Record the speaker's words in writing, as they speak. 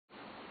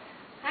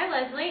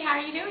Leslie. How are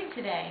you doing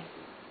today?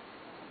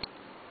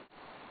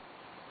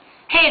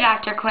 Hey,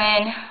 Dr.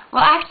 Quinn.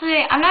 Well,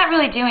 actually, I'm not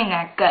really doing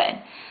that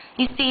good.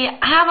 You see,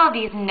 I have all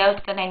these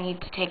notes that I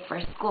need to take for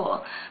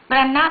school, but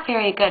I'm not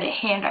very good at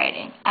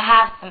handwriting. I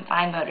have some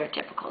fine motor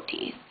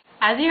difficulties.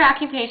 As your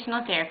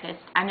occupational therapist,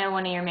 I know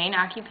one of your main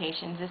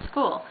occupations is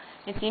school.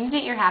 It seems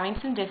that you're having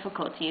some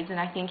difficulties, and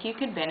I think you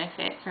could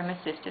benefit from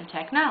assistive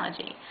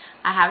technology.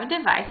 I have a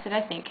device that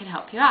I think could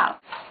help you out.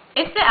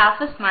 It's the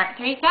AlphaSmart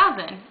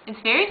 3000. It's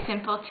very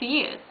simple to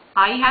use.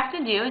 All you have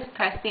to do is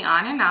press the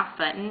on and off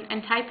button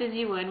and type as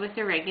you would with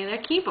a regular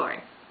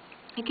keyboard.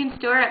 It can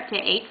store up to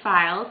 8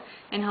 files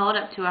and hold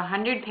up to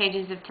 100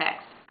 pages of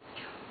text.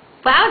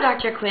 Wow,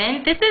 Dr.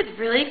 Quinn, this is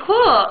really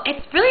cool.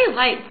 It's really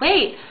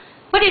lightweight.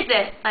 What is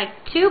this, like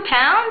 2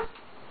 pounds?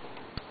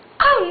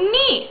 Oh,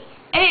 neat!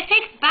 And it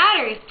takes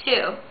batteries,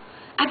 too.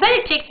 I bet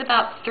it takes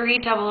about 3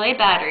 AA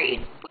batteries.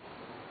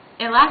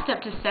 It lasts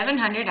up to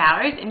 700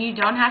 hours, and you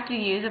don't have to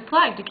use a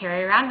plug to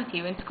carry around with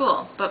you in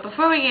school. But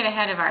before we get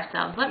ahead of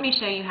ourselves, let me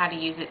show you how to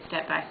use it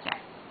step by step.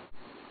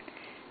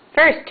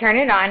 First, turn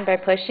it on by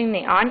pushing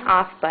the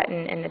on-off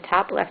button in the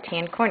top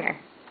left-hand corner.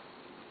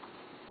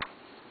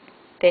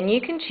 Then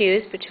you can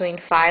choose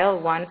between file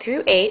 1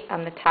 through 8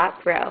 on the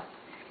top row.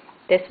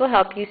 This will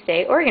help you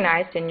stay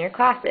organized in your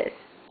classes.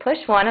 Push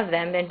one of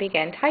them and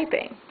begin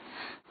typing.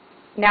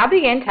 Now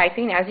begin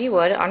typing as you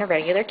would on a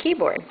regular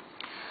keyboard.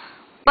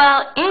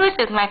 Well, English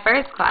is my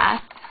first class,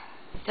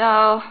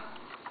 so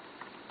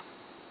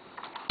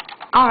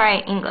I'll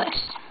write English.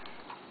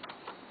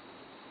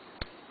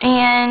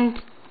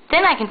 And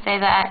then I can say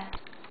that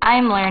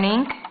I'm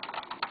learning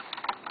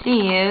to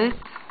use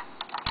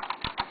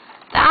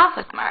the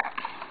AlphaSmart.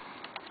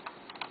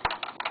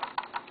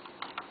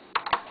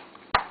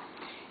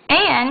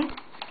 And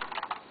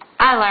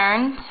I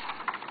learned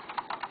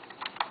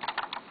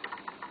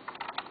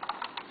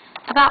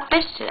about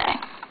fish today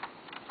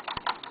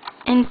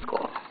in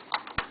school.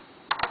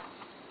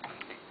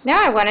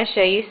 Now I want to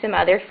show you some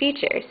other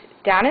features.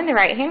 Down in the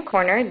right-hand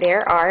corner,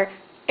 there are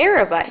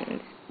arrow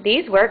buttons.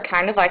 These work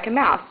kind of like a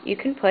mouse. You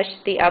can push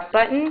the up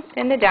button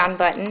and the down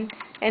button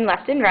and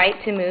left and right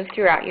to move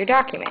throughout your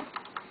document.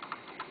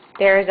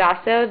 There is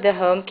also the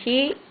home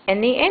key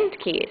and the end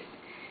keys.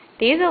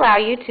 These allow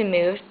you to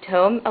move.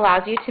 Home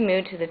allows you to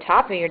move to the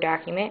top of your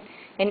document,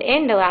 and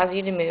end allows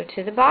you to move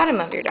to the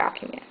bottom of your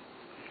document.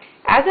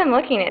 As I'm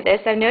looking at this,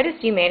 I've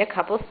noticed you made a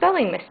couple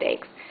spelling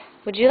mistakes.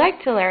 Would you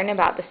like to learn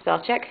about the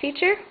spell check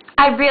feature?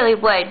 I really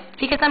would,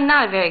 because I'm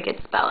not a very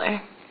good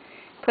speller.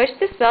 Push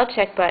the spell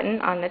check button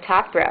on the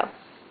top row.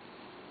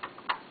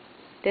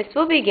 This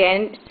will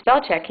begin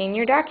spell checking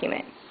your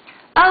document.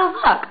 Oh,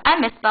 look, I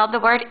misspelled the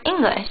word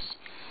English.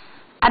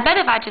 I bet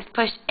if I just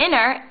push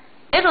enter,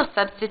 it'll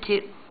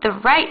substitute the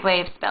right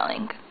way of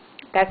spelling.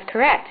 That's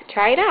correct.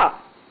 Try it out.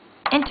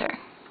 Enter.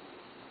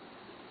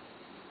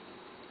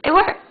 It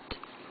worked.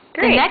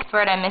 Great. The next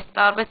word I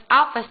misspelled was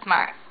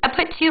AlphaSmart. I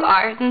put 2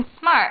 R's in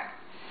smart.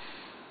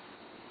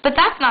 But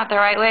that's not the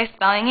right way of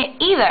spelling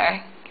it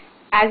either.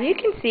 As you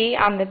can see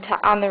on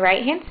the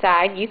right-hand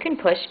side, you can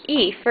push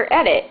E for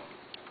edit.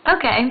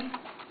 Okay.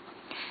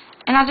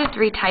 And I'll just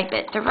retype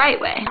it the right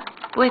way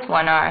with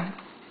 1 R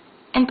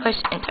and push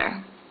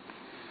enter.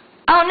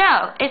 Oh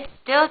no, it's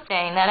still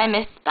saying that I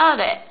misspelled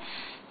it.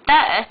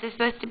 That S is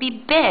supposed to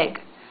be big.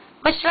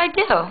 What should I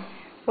do?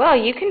 Well,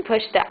 you can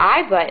push the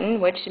I button,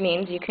 which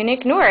means you can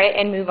ignore it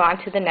and move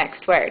on to the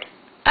next word.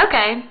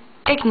 Okay,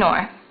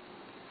 ignore.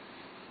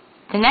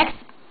 The next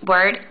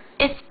word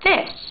is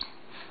fish.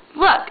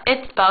 Look,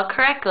 it's spelled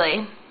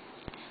correctly.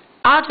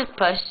 I'll just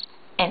push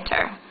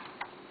enter.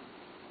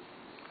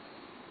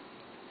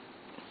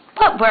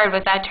 What word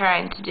was I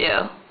trying to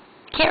do?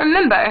 Can't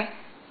remember.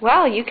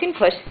 Well, you can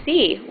push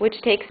C,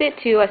 which takes it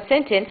to a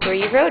sentence where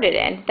you wrote it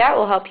in. That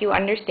will help you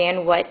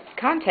understand what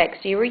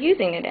context you were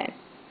using it in.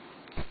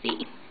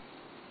 C.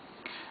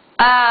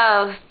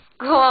 Oh,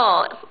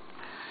 school.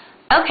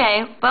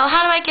 Okay, well,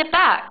 how do I get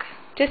back?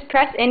 Just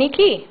press any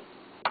key.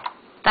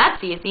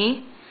 That's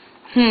easy.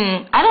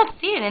 I don't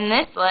see it in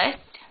this list.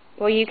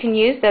 Well, you can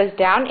use those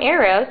down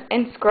arrows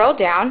and scroll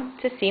down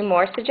to see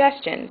more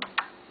suggestions.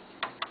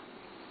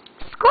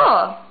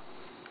 School.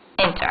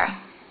 Enter.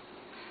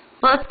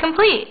 Well, it's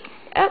complete.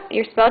 Oh,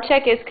 your spell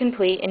check is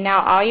complete, and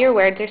now all your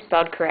words are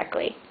spelled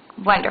correctly.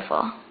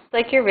 Wonderful. Looks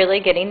like you're really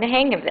getting the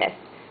hang of this.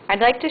 I'd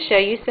like to show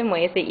you some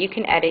ways that you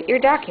can edit your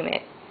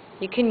document.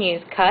 You can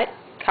use cut,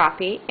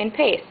 copy, and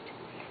paste.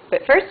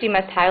 But first you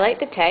must highlight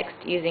the text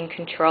using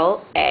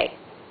Control-A.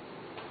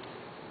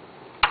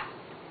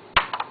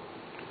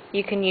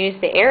 You can use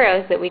the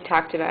arrows that we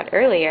talked about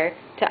earlier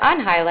to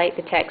unhighlight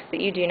the text that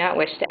you do not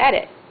wish to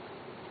edit.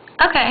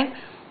 Okay,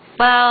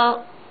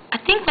 well, I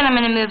think that I'm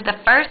going to move the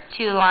first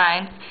 2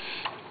 lines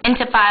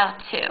into file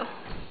 2.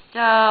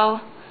 So,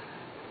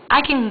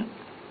 how can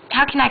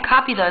I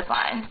copy those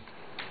lines?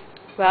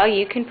 Well,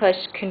 you can push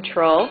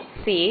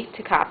Control-C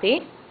to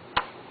copy,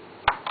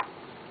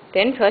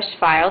 then push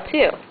file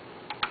 2.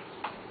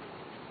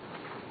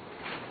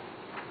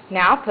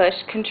 Now push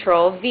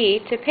Control-V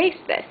to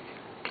paste this.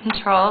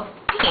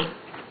 Control-V.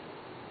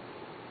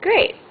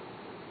 Great.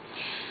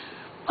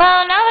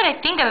 Well, now that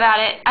I think about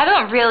it, I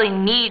don't really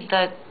need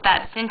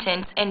that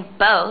sentence in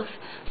both,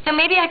 so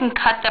maybe I can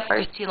cut the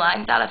first 2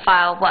 lines out of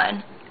file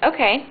 1.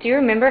 Okay, do you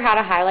remember how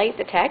to highlight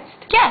the text?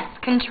 Yes,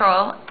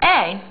 Control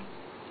A.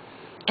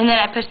 And then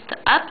I push the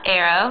up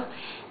arrow,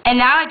 and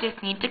now I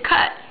just need to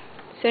cut.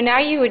 So now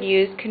you would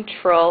use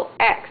Control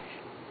X.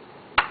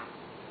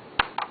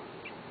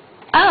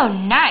 Oh,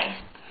 nice.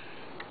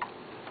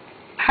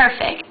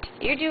 Perfect.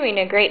 You're doing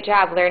a great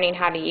job learning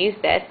how to use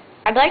this.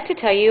 I'd like to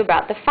tell you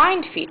about the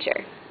Find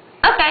feature.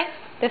 Okay.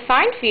 The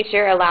Find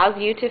feature allows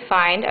you to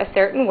find a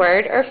certain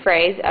word or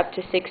phrase up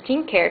to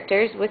 16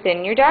 characters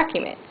within your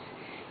documents.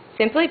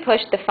 Simply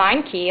push the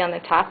Find key on the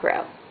top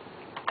row.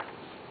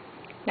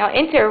 Now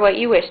enter what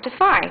you wish to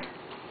find.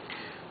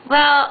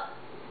 Well,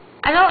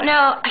 I don't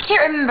know. I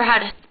can't remember how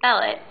to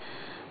spell it,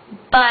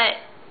 but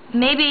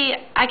maybe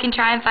I can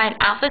try and find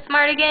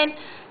AlphaSmart again,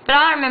 but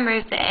all I remember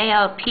is the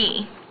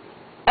ALP.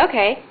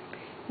 Okay.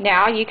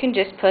 Now you can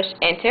just push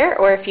Enter,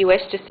 or if you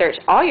wish to search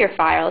all your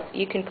files,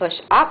 you can push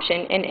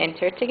Option and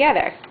Enter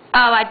together.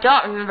 Oh, I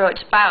don't remember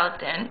which file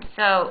it's in,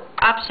 so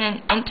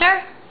Option,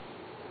 Enter?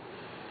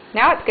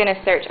 Now it's going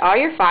to search all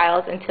your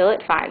files until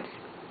it finds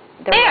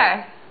the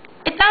There!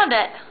 It found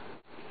it.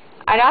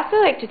 I'd also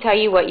like to tell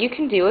you what you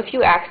can do if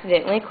you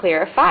accidentally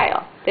clear a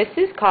file. This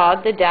is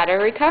called the data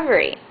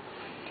recovery.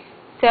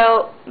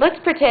 So let's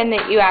pretend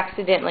that you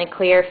accidentally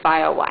clear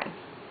file 1.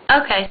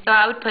 Okay, so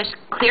I would push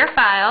Clear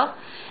File,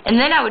 and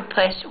then I would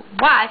push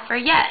Y for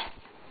Yes.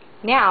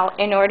 Now,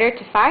 in order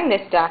to find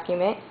this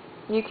document,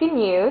 you can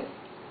use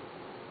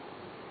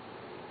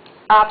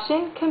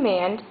Option,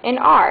 Command, and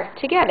R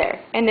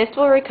together, and this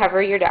will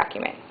recover your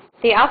document.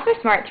 The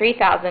AlphaSmart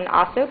 3000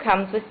 also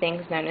comes with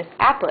things known as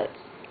applets.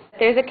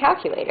 There's a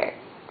calculator.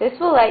 This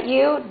will let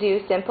you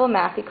do simple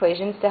math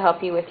equations to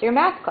help you with your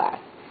math class.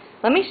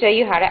 Let me show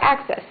you how to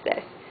access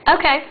this.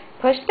 Okay.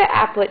 Push the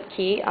applet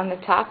key on the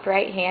top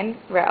right-hand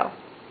row.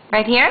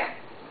 Right here?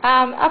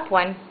 Up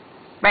 1.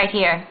 Right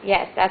here.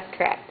 Yes, that's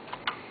correct.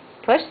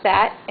 Push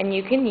that, and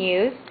you can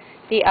use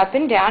the up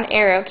and down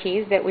arrow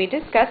keys that we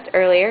discussed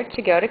earlier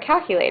to go to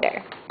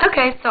calculator.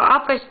 Okay, so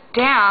I'll push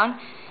down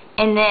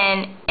and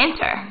then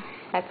Enter.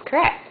 That's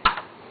correct.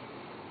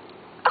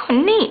 Oh,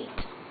 neat.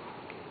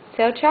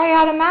 So try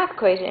out a math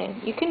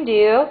equation. You can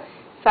do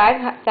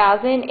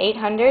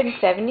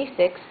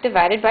 5,876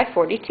 divided by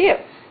 42.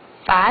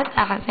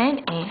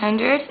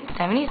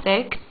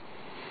 5,876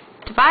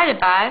 divided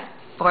by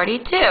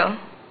 42.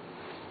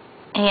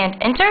 And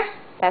Enter?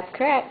 That's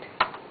correct.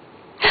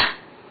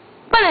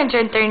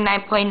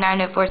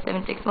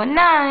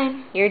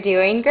 139.9047619. You're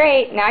doing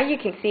great. Now you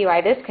can see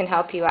why this can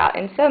help you out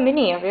in so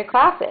many of your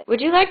classes.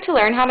 Would you like to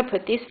learn how to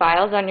put these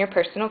files on your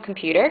personal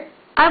computer?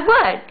 I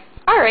would.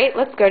 Alright,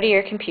 let's go to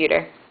your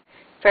computer.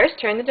 First,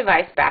 turn the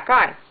device back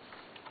on.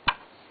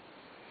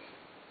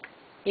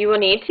 You will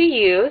need to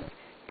use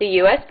the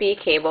USB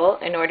cable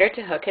in order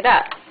to hook it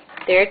up.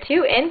 There are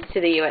 2 ends to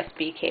the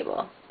USB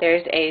cable.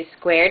 There's a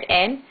squared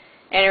end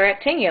and a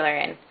rectangular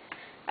end.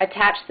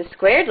 Attach the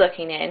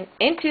squared-looking end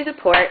into the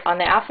port on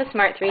the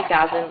AlphaSmart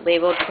 3000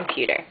 labeled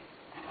computer.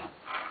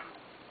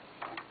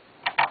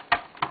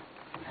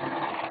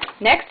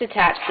 Next,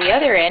 attach the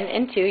other end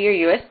into your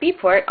USB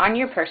port on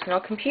your personal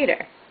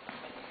computer.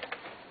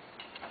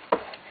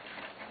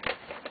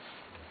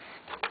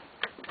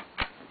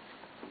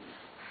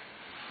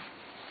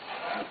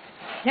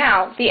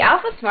 Now, the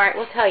AlphaSmart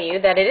will tell you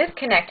that it is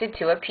connected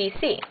to a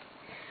PC.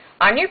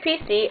 On your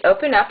PC,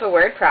 open up a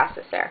word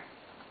processor.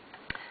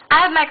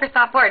 I have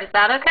Microsoft Word. Is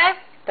that okay?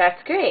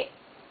 That's great.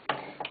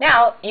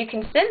 Now, you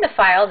can send the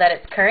file that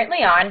it's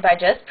currently on by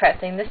just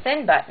pressing the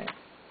Send button.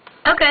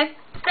 Okay,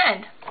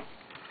 send.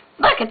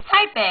 Look, it's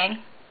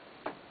typing.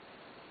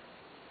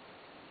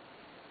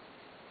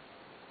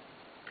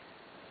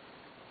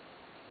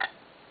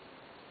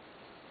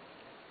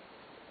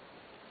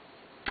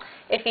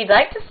 If you'd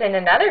like to send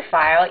another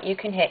file, you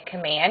can hit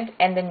Command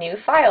and the new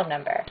file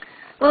number.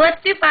 Well,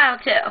 let's do file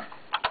 2.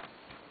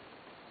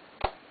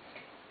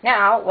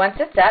 Now, once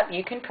it's up,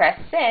 you can press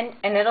Send,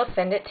 and it'll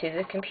send it to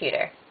the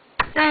computer.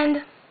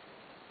 Send.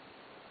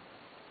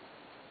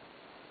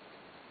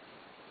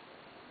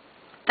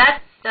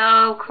 That's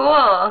so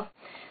cool.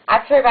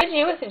 I've provided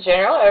you with a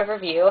general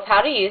overview of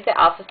how to use the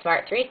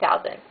AlphaSmart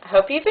 3000. I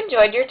hope you've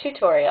enjoyed your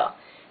tutorial.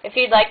 If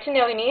you'd like to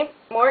know any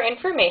more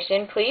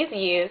information, please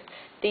use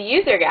the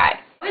user guide.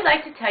 We'd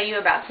like to tell you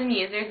about some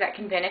users that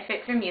can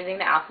benefit from using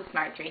the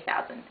AlphaSmart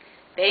 3000.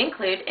 They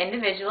include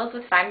individuals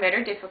with fine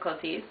motor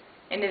difficulties,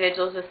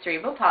 individuals with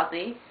cerebral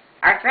palsy,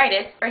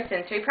 arthritis, or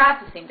sensory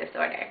processing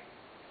disorder.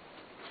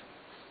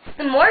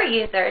 Some more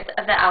users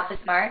of the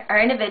AlphaSmart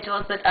are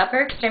individuals with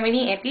upper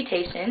extremity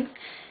amputations.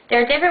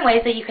 There are different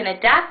ways that you can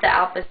adapt the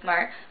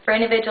AlphaSmart for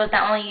individuals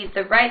that only use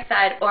the right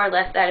side or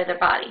left side of their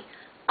body.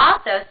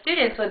 Also,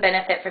 students would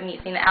benefit from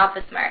using the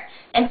AlphaSmart.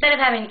 Instead of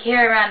having to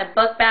carry around a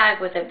book bag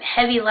with a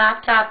heavy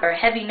laptop or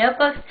heavy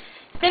notebooks,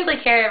 simply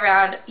carry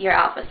around your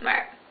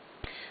AlphaSmart.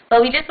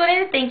 Well, we just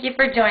wanted to thank you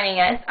for joining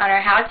us on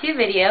our how-to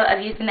video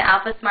of using the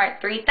AlphaSmart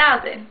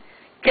 3000.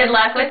 Good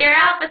luck with your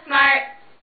AlphaSmart!